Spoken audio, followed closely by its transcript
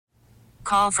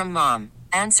Call from mom.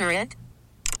 Answer it.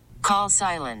 Call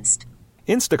silenced.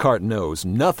 Instacart knows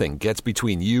nothing gets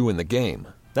between you and the game.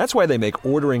 That's why they make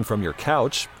ordering from your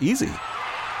couch easy.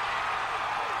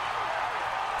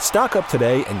 Stock up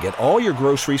today and get all your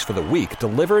groceries for the week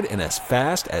delivered in as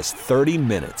fast as 30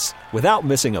 minutes without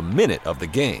missing a minute of the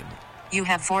game. You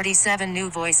have 47 new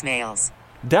voicemails.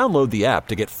 Download the app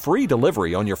to get free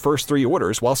delivery on your first 3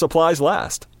 orders while supplies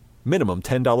last. Minimum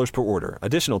 $10 per order.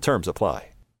 Additional terms apply.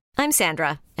 I'm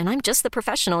Sandra, and I'm just the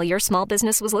professional your small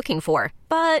business was looking for.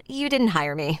 But you didn't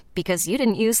hire me because you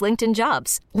didn't use LinkedIn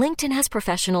Jobs. LinkedIn has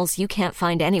professionals you can't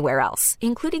find anywhere else,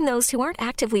 including those who aren't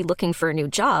actively looking for a new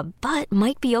job, but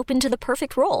might be open to the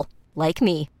perfect role, like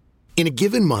me. In a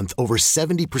given month, over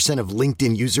 70% of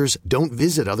LinkedIn users don't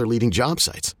visit other leading job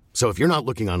sites. So if you're not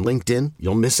looking on LinkedIn,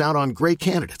 you'll miss out on great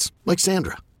candidates like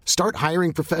Sandra. Start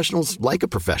hiring professionals like a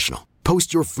professional.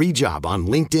 Post your free job on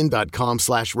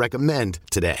linkedin.com/recommend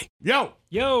today. Yo!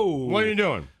 What are you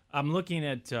doing? I'm looking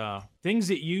at things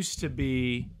that used to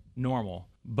be normal,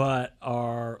 but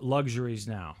are luxuries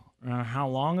now. How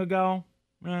long ago?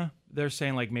 They're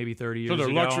saying like maybe 30 years ago. So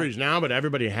they're luxuries now, but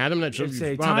everybody had them? That's times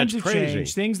that's have crazy.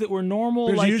 changed. Things that were normal.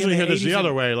 Because like you usually in hear this the '80s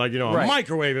other way, like, Right. a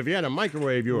microwave. If you had a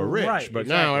microwave, you were rich. Right, but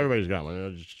now everybody's got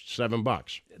one. It's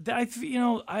 $7. I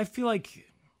feel like,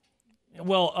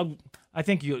 well, I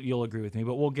think you'll agree with me,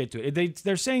 but we'll get to it.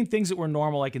 They're saying things that were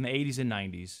normal like in the 80s and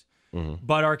 90s,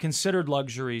 but are considered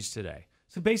luxuries today.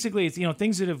 So basically, it's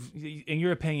things that have, in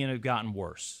your opinion, have gotten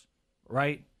worse,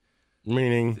 right?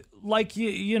 Meaning? Like,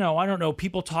 I don't know,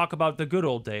 people talk about the good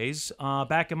old days.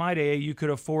 Back in my day, you could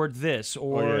afford this,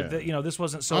 or, this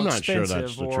wasn't so expensive. I'm not sure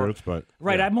that's the truth, but...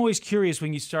 Right, yeah. I'm always curious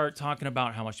when you start talking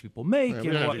about how much people make,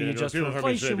 what you adjust for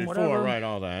inflation, whatever. Right,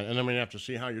 all that. And then we have to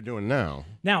see how you're doing now.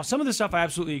 Now, some of the stuff I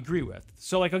absolutely agree with.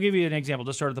 So, like, I'll give you an example.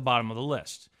 Just start at the bottom of the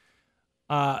list.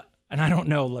 And I don't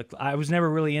know, like, I was never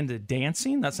really into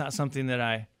dancing. That's not something that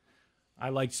I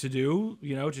like to do,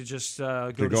 to just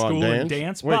go to school and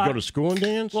dance. Wait, go to school and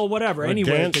dance? Well, whatever. Or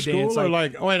anyway, dance to dance. school?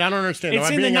 Wait, I don't understand.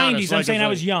 It's in the 90s. I'm saying I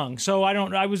was young, so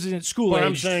I was in school But age.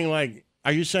 I'm saying, like,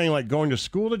 are you saying, like, going to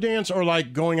school to dance or,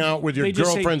 like, going out with your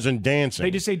girlfriends and dancing?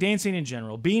 They just say dancing in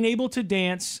general. Being able to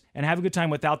dance and have a good time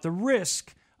without the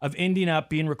risk of ending up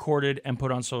being recorded and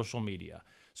put on social media.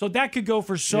 So that could go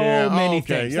for many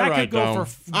things. You're that right, could go though.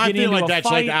 for I getting feel like into a that's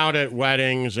fight. like out at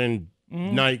weddings and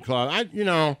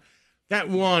nightclubs. That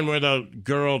one where the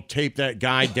girl taped that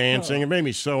guy dancing, it made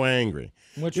me so angry.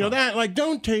 Which one? That, like,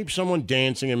 don't tape someone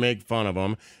dancing and make fun of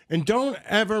them. And don't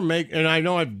ever and I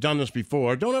know I've done this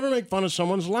before, don't ever make fun of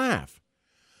someone's laugh.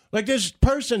 Like, this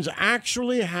person's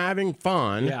actually having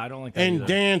fun I don't like that and either.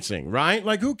 dancing, right?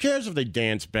 Like, who cares if they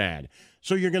dance bad?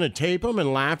 So you're going to tape them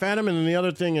and laugh at them? And then the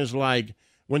other thing is, like,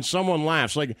 when someone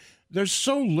laughs, like, there's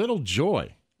so little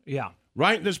joy. Yeah.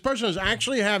 Right? This person is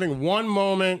actually having one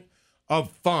moment of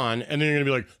fun, and then you're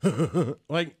going to be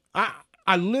like, like,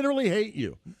 I literally hate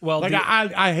you. Well, like,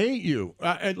 I hate you.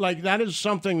 Like, that is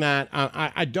something that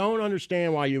I don't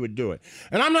understand why you would do it.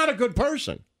 And I'm not a good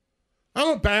person. I'm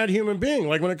a bad human being.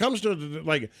 Like, when it comes to,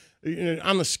 like,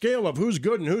 on the scale of who's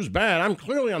good and who's bad, I'm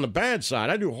clearly on the bad side.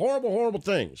 I do horrible, horrible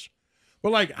things.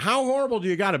 But, like, how horrible do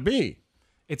you got to be?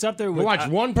 It's up there with... Watch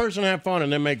one person have fun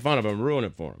and then make fun of them, ruin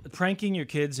it for them. Pranking your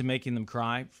kids and making them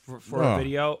cry for a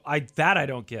video, I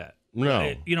don't get.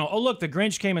 No. Look, the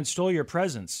Grinch came and stole your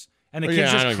presents. And the kid's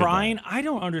just crying. I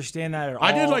don't understand that at all.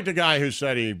 I did like the guy who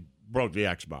said he broke the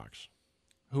Xbox.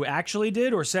 Who actually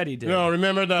did or said he did? No,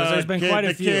 remember there's been quite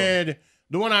a few. Kid.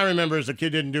 The one I remember is the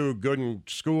kid didn't do good in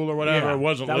school or whatever. Yeah,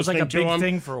 Wasn't that was like listening a big to him.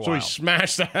 thing for a while. So he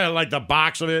smashed the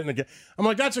box of it. And I'm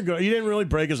like, that's a good. He didn't really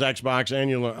break his Xbox,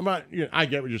 and I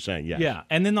get what you're saying. Yes. Yeah,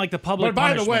 and then like the public. But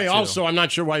by the way, too. also, I'm not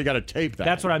sure why you got to tape that.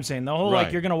 That's what I'm saying. The whole Right.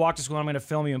 like you're gonna walk to school. I'm gonna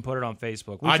film you and put it on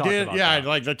Facebook. I did. Yeah,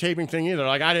 like the taping thing either.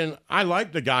 Like I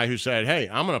liked the guy who said, "Hey,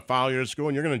 I'm gonna follow you to school,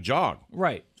 and you're gonna jog."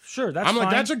 Right. Sure. That's. I'm fine.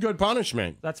 like, that's a good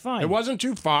punishment. That's fine. It wasn't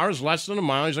too far. It's less than a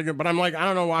mile. He's like, but I'm like, I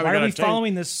don't know why are we got we to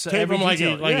following this tape every him like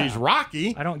detail? he's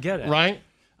Rocky. I don't get it. Right.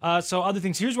 So other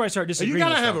things. Here's where I start disagreeing. You got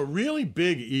to with have stuff. a really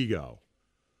big ego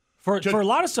for a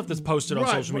lot of stuff that's posted on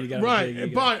social media. You gotta have a big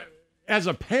ego. But as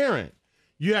a parent,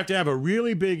 you have to have a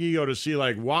really big ego to see,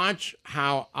 like, watch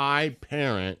how I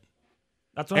parent.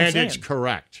 That's what I'm saying. And it's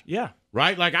correct. Yeah.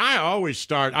 Right? Like, I always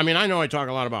start. I mean, I know I talk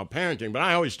a lot about parenting, but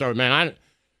I always start, man,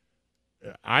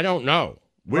 I don't know.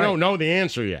 We don't know the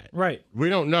answer yet. Right. We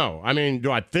don't know. I mean,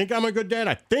 do I think I'm a good dad?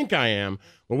 I think I am.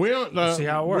 But we don't see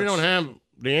how it works. We don't have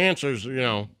the answers,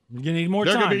 You need more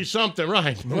there time. could be something,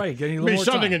 right? Right. You need a be little more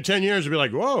something time. in 10 years to be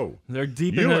like, whoa. They're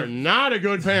deep You in are not a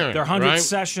good parent. their 100th right?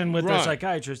 session with their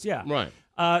psychiatrist. Yeah. Right.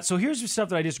 So here's the stuff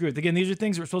that I disagree with. Again, these are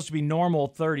things that were supposed to be normal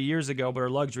 30 years ago, but are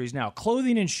luxuries now.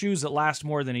 Clothing and shoes that last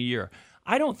more than a year.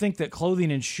 I don't think that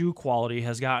clothing and shoe quality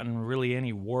has gotten really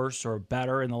any worse or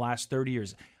better in the last 30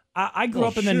 years. I grew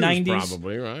up in the 90s.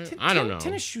 Probably, right? I don't know.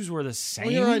 Tennis shoes were the same.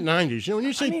 Well, you're right, 90s. You know, when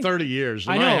you say 30 years,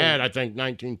 in my head, I think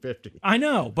 1950. I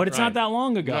know, but it's not that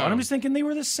long ago. No. And I'm just thinking they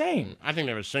were the same. I think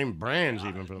they were the same brands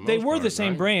even for the most They part. were the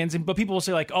same right? brands, but people will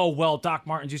say like, oh, well, Doc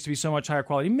Martens used to be so much higher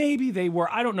quality. Maybe they were.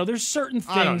 I don't know. There's certain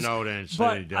things. I don't know that it's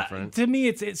but, any different. To me,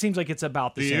 it seems like it's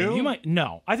about the Do same. you?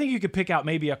 No. I think you could pick out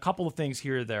maybe a couple of things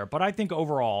here or there, but I think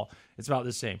overall it's about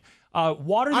the same.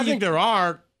 Water. I think there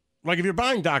are. Like, if you're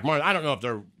buying Doc Martens, I don't know if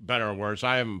they're better or worse.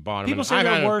 I haven't bought them. People say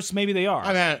they're worse. Maybe they are.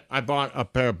 I bought a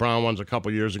pair of brown ones a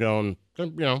couple years ago, and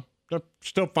they're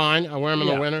still fine. I wear them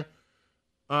in the winter.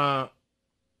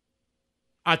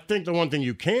 I think the one thing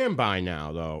you can buy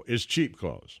now, though, is cheap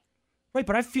clothes. Right,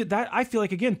 but I feel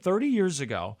like, again, 30 years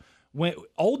ago, when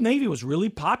Old Navy was really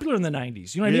popular in the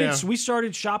 90s. You know what I mean? So we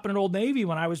started shopping at Old Navy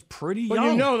when I was pretty young. But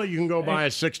you know that you can go buy a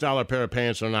 $6 pair of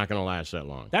pants that are not going to last that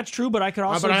long. That's true, but I could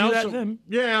also do that then.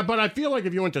 Yeah, but I feel like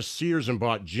if you went to Sears and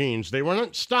bought jeans, they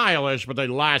weren't stylish, but they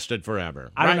lasted forever.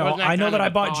 I don't know. Wasn't I know kind that of I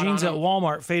a bought thought jeans on at it?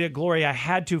 Walmart, Faded Glory. I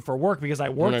had to for work because I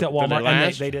worked Did at they Walmart, and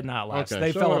last? they did not last. Okay,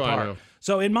 They so fell do I apart. know.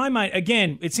 So in my mind,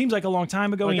 again, it seems like a long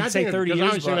time ago, and I you'd say think 30 because years. I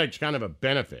always think that's kind of a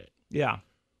benefit. Yeah.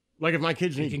 Like if my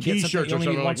kids need can get something T-shirts you or only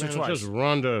need something, once or let's twice. just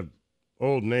run to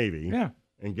Old Navy. Yeah.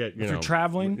 And get, If you're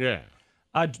traveling. Yeah.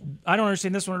 I don't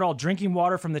understand this one at all. Drinking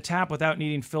water from the tap without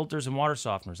needing filters and water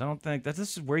softeners. I don't think that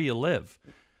this is where you live.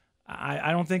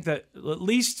 I don't think that, at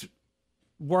least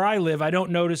where I live, I don't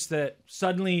notice that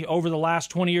suddenly over the last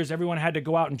 20 years, everyone had to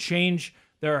go out and change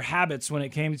their habits when it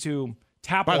came to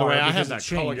tap water. By the way, I have because that it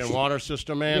changed. Culligan water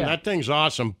system, man. Yeah. That thing's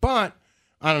awesome. But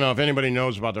I don't know if anybody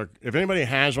knows about if anybody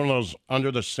has one of those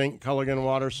under the sink Culligan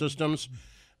water systems,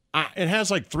 it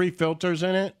has like 3 filters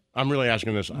in it. I'm really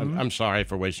asking this. I'm sorry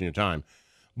for wasting your time.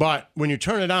 But when you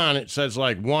turn it on, it says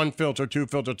like 1 filter, 2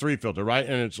 filter, 3 filter, right?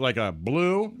 And it's like a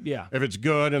blue if it's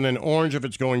good, and then orange if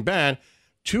it's going bad.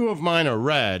 2 of mine are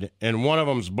red, and 1 of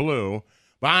them's blue.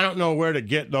 But I don't know where to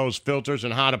get those filters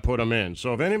and how to put them in.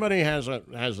 So if anybody has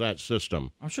that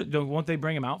system. I'm sure. Won't they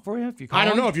bring them out for you if you call I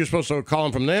don't them? know if you're supposed to call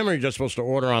them from them or you're just supposed to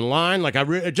order online. Like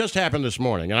it just happened this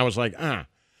morning, and I was like, do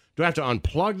I have to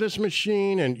unplug this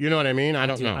machine? And you know what I mean? I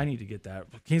don't know. I need to get that.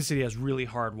 Kansas City has really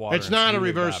hard water. It's not a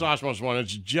really reverse bad. osmosis one.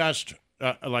 It's just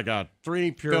like a 3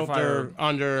 Purifier. filter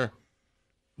under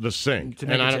the sink. To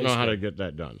make And it I don't know taste how to good. get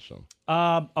that done. So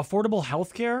Affordable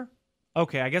health care?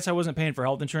 Okay, I guess I wasn't paying for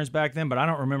health insurance back then, but I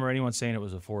don't remember anyone saying it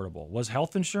was affordable. Was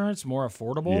health insurance more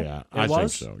affordable? yeah, It I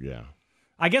was? think so. Yeah.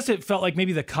 I guess it felt like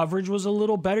maybe the coverage was a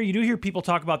little better. You do hear people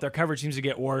talk about their coverage seems to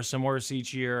get worse and worse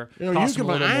each year. You know, Costs them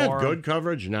a little I have more. good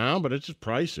coverage now, but it's just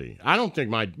pricey. I don't think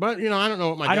but I don't know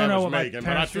what my I don't dad know was what my making, but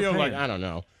I parents were feel like paying. I don't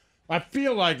know. I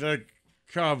feel like the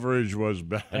coverage was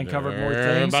better And covered more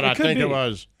things. but It I could think be. it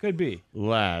was Could be.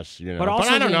 less. You know, But also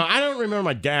I don't then- know. I don't remember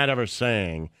my dad ever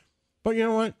saying. But you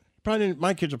know what? Probably didn't,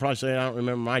 my kids will probably say I don't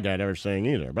remember my dad ever saying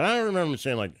either. But I don't remember him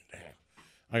saying like,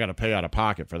 I got to pay out of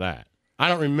pocket for that. I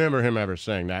don't remember him ever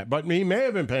saying that. But he may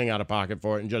have been paying out of pocket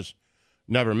for it and just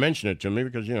never mention it to me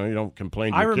because, you don't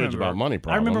complain to your kids about money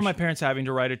problems. I remember my parents having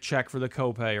to write a check for the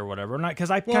copay or whatever. Not because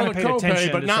I well, kind of the paid attention,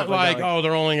 copay, but to not stuff like, that. oh,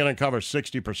 they're only going to cover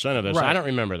 60% of this. Right. I don't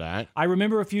remember that. I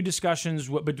remember a few discussions,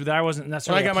 but that I wasn't When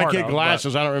necessarily. I got a my part kid of,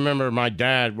 glasses, I don't remember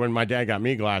when my dad got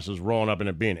me glasses, rolling up and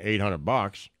it being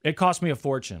 $800. It cost me a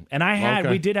fortune, and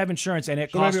we did have insurance, and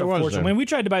it So cost maybe a it was fortune. then. When we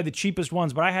tried to buy the cheapest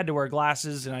ones, but I had to wear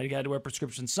glasses, and I had to wear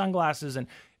prescription sunglasses, and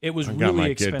it was I really got my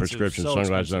expensive. kid prescription so sunglasses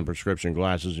expensive. and prescription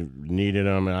glasses. Needed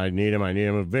them, and I need them.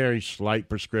 A very slight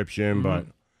prescription, but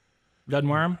Doesn't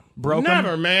wear them. Broke 'em?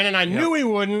 never, man. And I knew he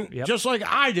wouldn't, Yep. just like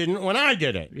I didn't when I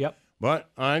did it. Yep. But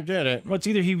I did it. Well, it's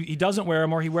either he doesn't wear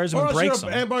them or he wears them and breaks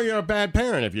them. But you're a bad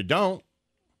parent if you don't.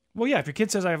 Well, yeah. If your kid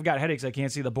says I've got headaches, I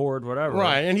can't see the board, whatever.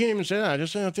 Right, and he didn't even say that.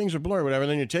 Just say things are blurry, whatever.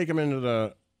 Then you take him into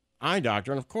the eye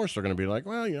doctor, and of course they're going to be like,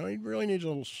 well, he really needs a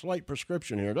little slight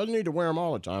prescription here. Doesn't need to wear them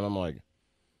all the time. I'm like,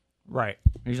 Right.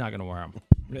 He's not going to wear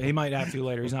them. He might have to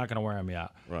later. He's not going to wear them yet.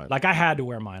 Right. Like I had to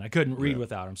wear mine. I couldn't read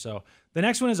without them. So the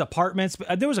next one is apartments.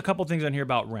 There was a couple things on here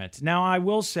about rent. Now I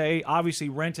will say, obviously,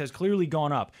 rent has clearly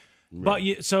gone up, but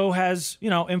so has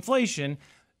inflation.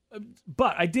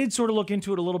 But I did sort of look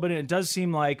into it a little bit, and it does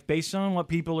seem like, based on what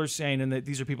people are saying, and that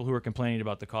these are people who are complaining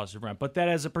about the cost of rent, but that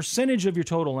as a percentage of your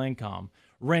total income,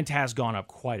 rent has gone up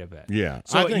quite a bit. yeah.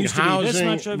 So I it think used to be this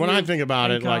much housing, of when your I think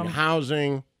about it, like income.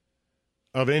 housing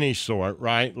of any sort,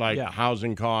 right? Like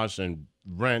housing costs and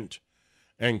rent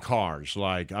and cars.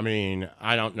 Like, I mean,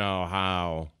 I don't know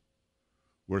how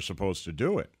we're supposed to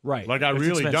do it. Right. Like, I It's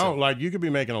really expensive. don't. Like, you could be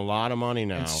making a lot of money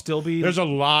now. And still be There's a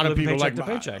lot of living people paycheck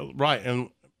like to paycheck. Right. And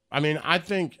I mean, I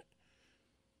think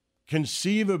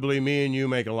conceivably me and you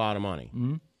make a lot of money.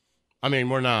 Mm-hmm. I mean,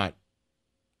 we're not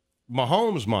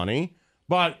Mahomes money,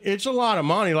 but it's a lot of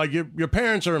money. Like, your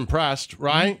parents are impressed,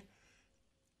 right? Mm-hmm.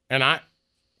 And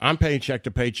I'm paycheck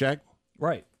to paycheck.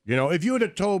 Right. You know, if you would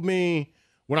have told me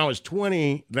when I was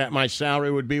 20 that my salary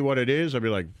would be what it is, I'd be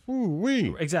like,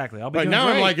 woo-wee. Exactly. I'll be Like, doing now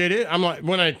great. I'm like, it is. I'm like,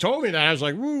 when I told me that, I was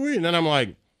like, woo-wee. And then I'm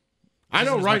like, I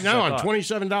know as right much as I now I'm thought.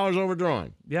 $27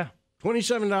 overdrawn. Yeah.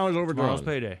 $27 overdrawn. Tomorrow's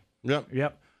payday. Yep.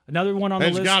 Yep. Another one on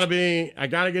And the it's list. got to be, I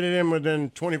got to get it in within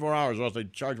 24 hours or else they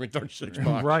charge me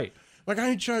 $36. Right. Like, I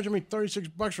ain't charging me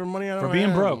 $36 for money I don't For being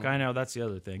have. broke. I know. That's the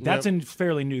other thing. That's a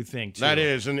fairly new thing, too. That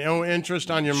is. And the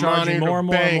interest on your Charging money, more the and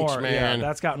more banks, and more. man. Yeah,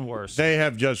 that's gotten worse. They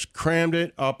have just crammed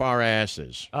it up our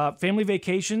asses. Family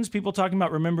vacations. People talking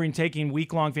about remembering taking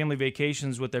week-long family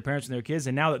vacations with their parents and their kids.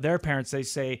 And now that they're parents, they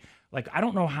say, like, I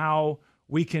don't know how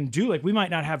we can do, like, we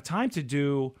might not have time to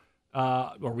do,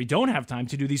 or we don't have time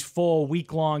to do these full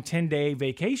week-long 10-day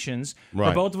vacations for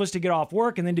Right. both of us to get off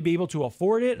work and then to be able to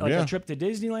afford it, like Yeah. a trip to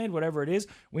Disneyland, whatever it is.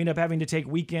 We end up having to take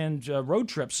weekend road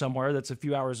trips somewhere that's a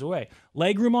few hours away.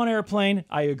 Legroom on airplane,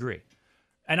 I agree.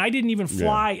 And I didn't even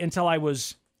fly until I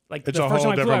was, like, It's the a first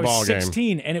whole time I flew, I different was ballgame.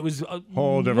 16, and it was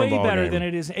Whole different way better ballgame. than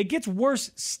it is. It gets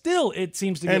worse still, it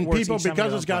seems to get And worse. people, each time I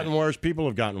because get it's on a gotten plane. worse, people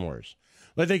have gotten worse.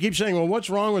 Like, they keep saying, well, what's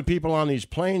wrong with people on these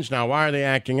planes now? Why are they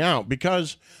acting out?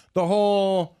 Because the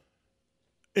whole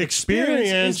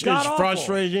experience is god-awful.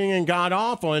 frustrating and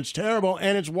god-awful, and it's terrible,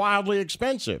 and it's wildly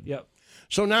expensive. Yep.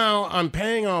 So now I'm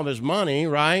paying all this money,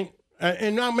 right?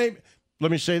 And now maybe,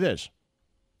 let me say this.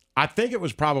 I think it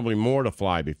was probably more to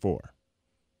fly before.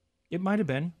 It might have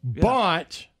been. Yeah.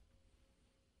 But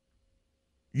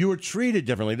you were treated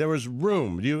differently. There was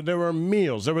room. There were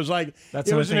meals. There was like, That's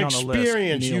it was an another thing on the list,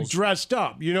 experience. You meals. dressed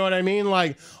up. You know what I mean?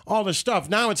 Like all this stuff.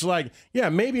 Now it's like, yeah,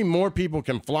 maybe more people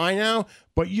can fly now,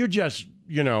 but you're just,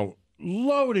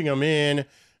 loading them in.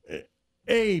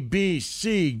 A, B,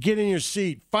 C, get in your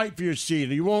seat, fight for your seat.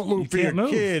 You won't move for your can't move.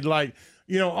 kid. Like,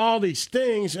 all these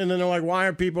things. And then they're like, why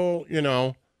are people,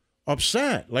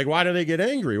 upset? Like, why do they get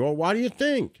angry? Well, why do you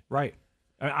think? Right.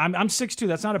 I'm 6'2".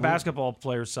 That's not a basketball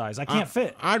player's size. I can't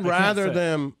fit. I'd I can't rather fit.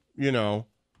 them,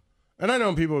 and I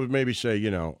know people would maybe say,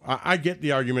 I get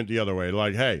the argument the other way.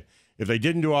 Like, hey, if they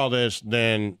didn't do all this,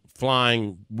 then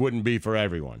flying wouldn't be for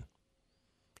everyone.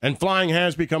 And flying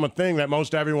has become a thing that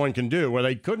most everyone can do where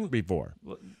they couldn't before.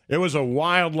 It was a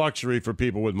wild luxury for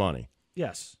people with money.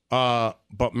 Yes. But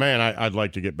man, I'd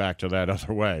like to get back to that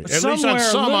other way. At least Somewhere on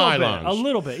some a little islands. bit. A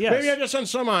little bit, yes. Maybe just on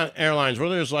some airlines where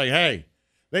there's like, hey,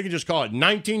 they could just call it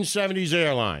 1970s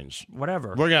Airlines.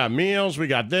 Whatever. We got meals, we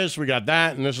got this, we got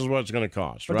that, and this is what it's going to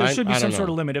cost. But right? there should be I some don't sort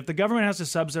know. of limit. If the government has to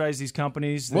subsidize these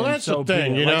companies, then Well, that's so the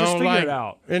thing, be it. Just figure like, it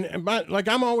out. But like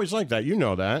I'm always like that. You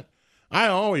know that. I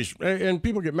always, and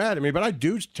people get mad at me, but I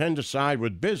do tend to side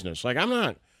with business. Like I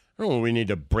don't know, we need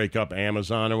to break up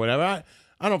Amazon or whatever.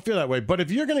 I don't feel that way. But if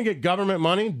you're going to get government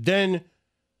money, then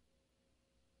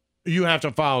you have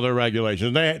to follow their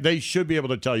regulations. They should be able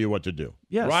to tell you what to do.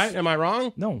 Yes. Right? Am I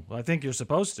wrong? No, I think you're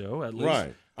supposed to, at least.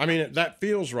 Right. I mean, that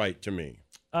feels right to me.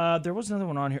 There was another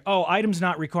one on here. Oh, items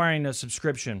not requiring a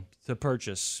subscription to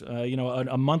purchase.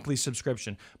 A monthly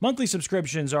subscription. Monthly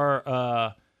subscriptions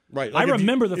are. Right. I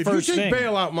remember the if first you take thing.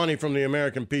 bailout money from the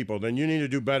American people, then you need to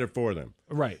do better for them.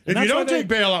 Right. If you don't take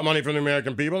bailout money from the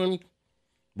American people, then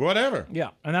whatever.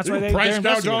 Yeah, and that's you why can they're price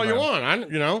gouge all you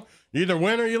investigating want. You either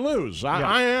win or you lose.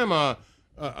 I am a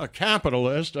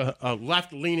capitalist, a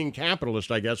left-leaning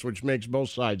capitalist, I guess, which makes both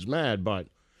sides mad. But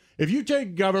if you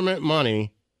take government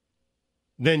money,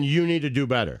 then you need to do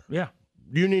better. Yeah.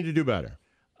 You need to do better.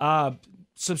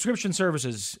 Subscription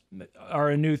services are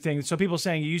a new thing. So people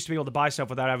saying you used to be able to buy stuff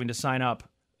without having to sign up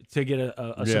to get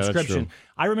a that's subscription. true.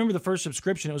 I remember the first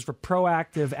subscription. It was for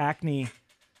Proactive Acne,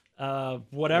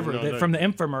 whatever, from the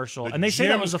infomercial. And they say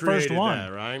that was the first created one.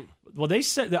 that, right? Well, they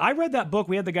said that I read that book.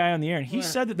 We had the guy on the air, and he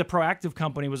said that the Proactive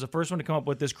company was the first one to come up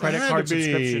with this credit had card to be,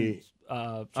 subscription.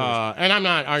 And I'm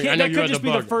not. I know that you could read just the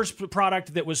be book. the first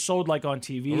product that was sold like on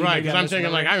TV. Right, Maybe because I'm thinking,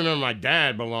 misremembering. like, I remember my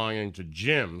dad belonging to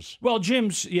gyms. Well,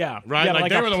 Jim's, yeah. Right? Yeah, like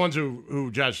they a- were the ones who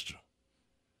just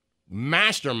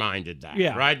masterminded that.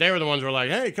 Yeah. Right? They were the ones who were like,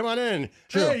 hey, come on in.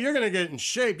 True. Hey, you're going to get in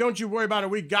shape. Don't you worry about it.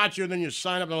 We got you. And then you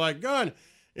sign up and they're like, good.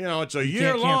 It's a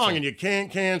year can't long cancel. and you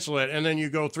can't cancel it. And then you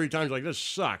go 3 times like, this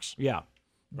sucks. Yeah.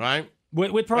 Right?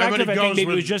 With Proactive, Everybody I think goes maybe it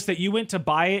with- was just that you went to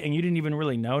buy it and you didn't even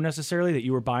really know necessarily that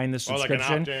you were buying this Oh, like an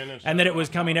subscription, opt-in and and that it stuff. was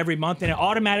coming every month, and it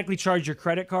automatically charged your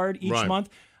credit card each Right. month.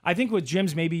 I think with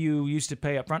gyms, maybe you used to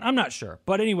pay up front. I'm not sure.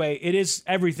 But anyway, it is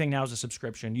everything now is a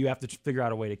subscription. You have to figure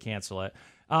out a way to cancel it.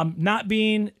 Not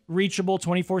being reachable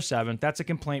 24/7. That's a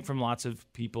complaint from lots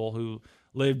of people who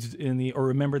lived in or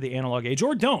remember the analog age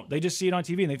or don't. They just see it on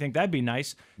TV and they think that'd be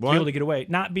nice to be able to get away.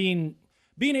 Not being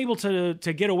able to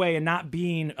get away and not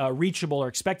being reachable or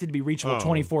expected to be reachable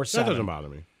 24/7. That doesn't bother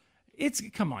me.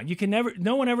 Come on. You can never.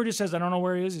 No one ever just says, I don't know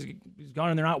where he is. He's gone,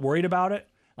 and they're not worried about it.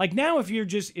 Like now, if you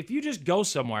just go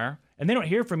somewhere and they don't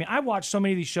hear from you, I watch so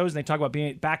many of these shows and they talk about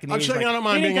being back in the. I'm saying I don't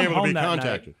mind being able to be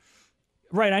contacted.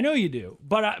 Right, I know you do,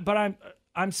 but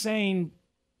I'm saying,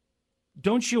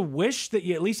 don't you wish that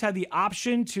you at least had the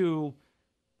option to,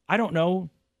 I don't know,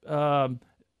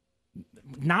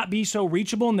 not be so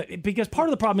reachable? Because part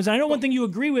of the problem is, and I know one thing you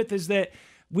agree with is that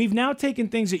we've now taken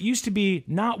things that used to be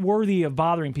not worthy of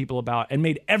bothering people about and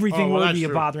made everything worthy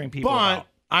of bothering people about.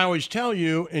 I always tell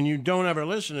you, and you don't ever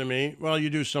listen to me. Well, you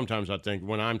do sometimes, I think,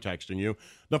 when I'm texting you.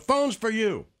 The phone's for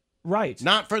you. Right.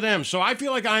 Not for them. So I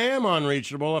feel like I am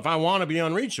unreachable if I want to be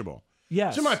unreachable.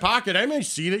 Yes. It's in my pocket. I may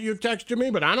see that you've texted me,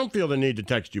 but I don't feel the need to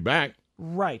text you back.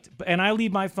 Right. And I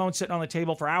leave my phone sitting on the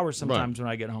table for hours sometimes when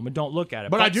I get home and don't look at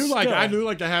it. But I do like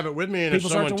to have it with me, and if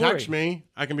someone texts me,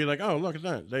 I can be like, oh, look at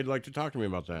that. They'd like to talk to me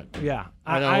about that. Yeah.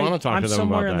 I don't want to talk to them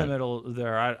about that. I'm somewhere in the middle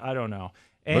there. I don't know.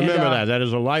 And, remember that. That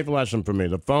is a life lesson for me.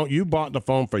 The phone, you bought the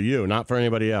phone for you, not for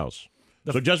anybody else.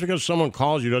 So just because someone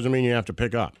calls you doesn't mean you have to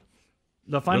pick up.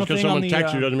 The final just because someone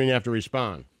texts you doesn't mean you have to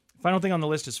respond. Final thing on the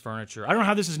list is furniture. I don't know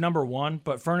how this is number one,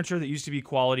 but furniture that used to be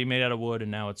quality, made out of wood, and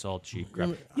now it's all cheap crap.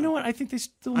 You know what? I think they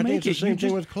still make it. I think it's the same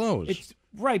thing with clothes.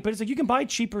 Right, but it's like you can buy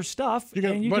cheaper stuff.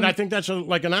 But I think that's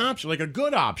like an option, like a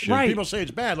good option. Right. People say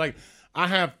it's bad. Like I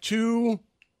have two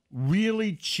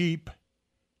really cheap,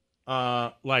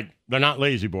 like they're not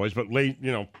lazy boys, but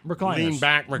recliners. Lean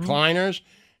back recliners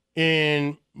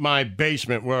in my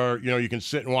basement where you can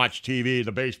sit and watch TV,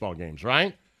 the baseball games,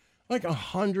 right? Like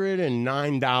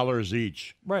 $109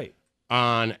 each. Right.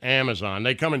 On Amazon.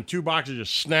 They come in 2 boxes,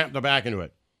 just snap the back into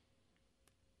it.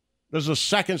 There's a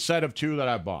second set of 2 that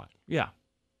I bought. Yeah.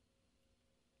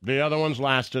 The other ones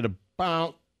lasted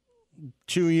about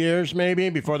 2 years maybe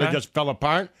before they just fell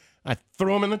apart. I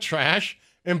threw them in the trash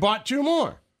and bought 2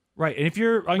 more. Right, and if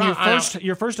you're on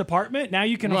your first apartment, now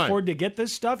you can afford to get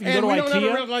this stuff. You go to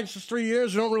IKEA. Like 3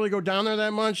 years, we don't really go down there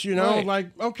that much,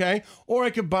 Like, okay. Or I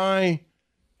could buy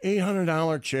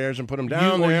 $800 chairs and put them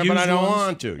down there, but I don't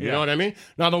want to. You know what I mean?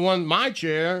 Now, my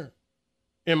chair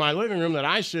in my living room that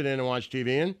I sit in and watch TV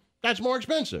in, that's more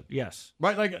expensive. Yes.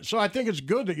 Right? So I think it's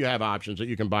good that you have options that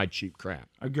you can buy cheap crap.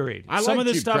 Agreed. Some of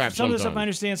this stuff I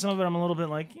understand. Some of it I'm a little bit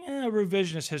like,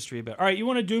 revisionist history a bit. All right, you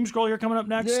want a doom scroll here coming up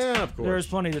next? Yeah, of course. There's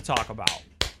plenty to talk about.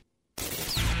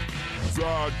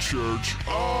 The Church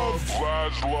of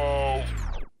Laszlo.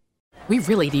 We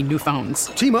really need new phones.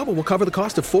 T-Mobile will cover the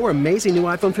cost of 4 amazing new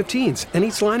iPhone 15s, and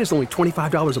each line is only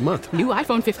 $25 a month. New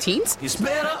iPhone 15s? It's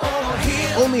better over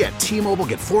here. Only at T-Mobile,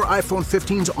 get 4 iPhone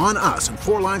 15s on us and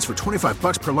 4 lines for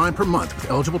 $25 per line per month with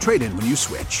eligible trade-in when you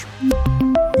switch.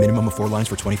 Minimum of 4 lines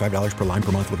for $25 per line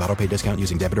per month with autopay discount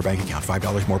using debit or bank account.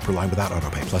 $5 more per line without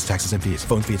autopay, plus taxes and fees.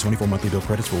 Phone fee at 24 monthly bill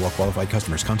credits for well-qualified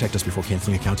customers. Contact us before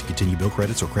canceling account to continue bill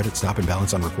credits or credit stop and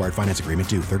balance on required finance agreement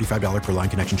due. $35 per line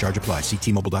connection charge applies. See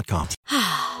T-Mobile.com.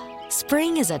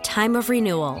 Spring is a time of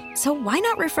renewal, so why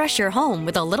not refresh your home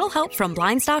with a little help from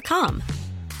Blinds.com?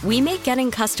 We make getting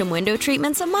custom window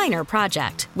treatments a minor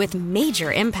project with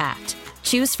major impact.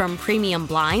 Choose from premium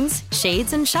blinds,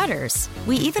 shades, and shutters.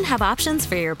 We even have options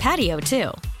for your patio,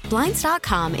 too.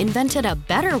 Blinds.com invented a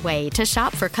better way to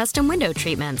shop for custom window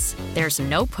treatments. There's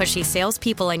no pushy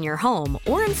salespeople in your home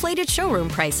or inflated showroom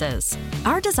prices.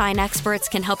 Our design experts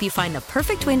can help you find the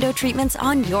perfect window treatments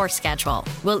on your schedule.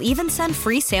 We'll even send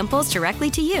free samples directly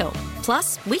to you.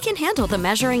 Plus, we can handle the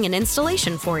measuring and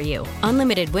installation for you.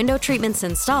 Unlimited window treatments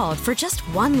installed for just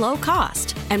one low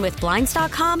cost. And with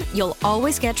Blinds.com, you'll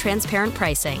always get transparent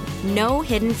pricing. No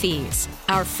hidden fees.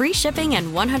 Our free shipping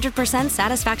and 100%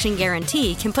 satisfaction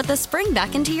guarantee can put the spring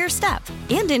back into your step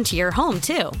and into your home,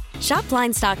 too. Shop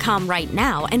Blinds.com right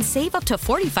now and save up to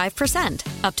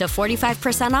 45%. Up to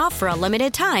 45% off for a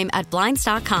limited time at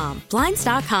Blinds.com.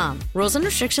 Blinds.com. Rules and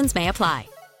restrictions may apply.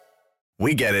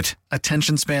 We get it.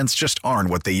 Attention spans just aren't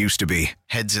what they used to be.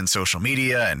 Heads in social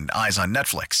media and eyes on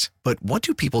Netflix. But what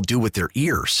do people do with their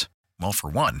ears? Well, for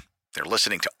one, they're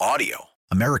listening to audio.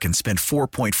 Americans spend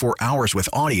 4.4 hours with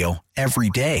audio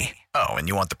every day. Oh, and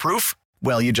you want the proof?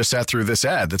 Well, you just sat through this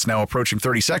ad that's now approaching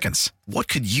 30 seconds. What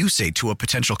could you say to a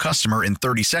potential customer in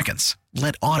 30 seconds?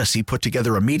 Let Odyssey put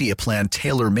together a media plan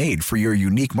tailor-made for your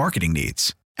unique marketing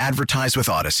needs. Advertise with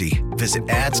Odyssey. Visit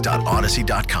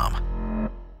ads.odyssey.com.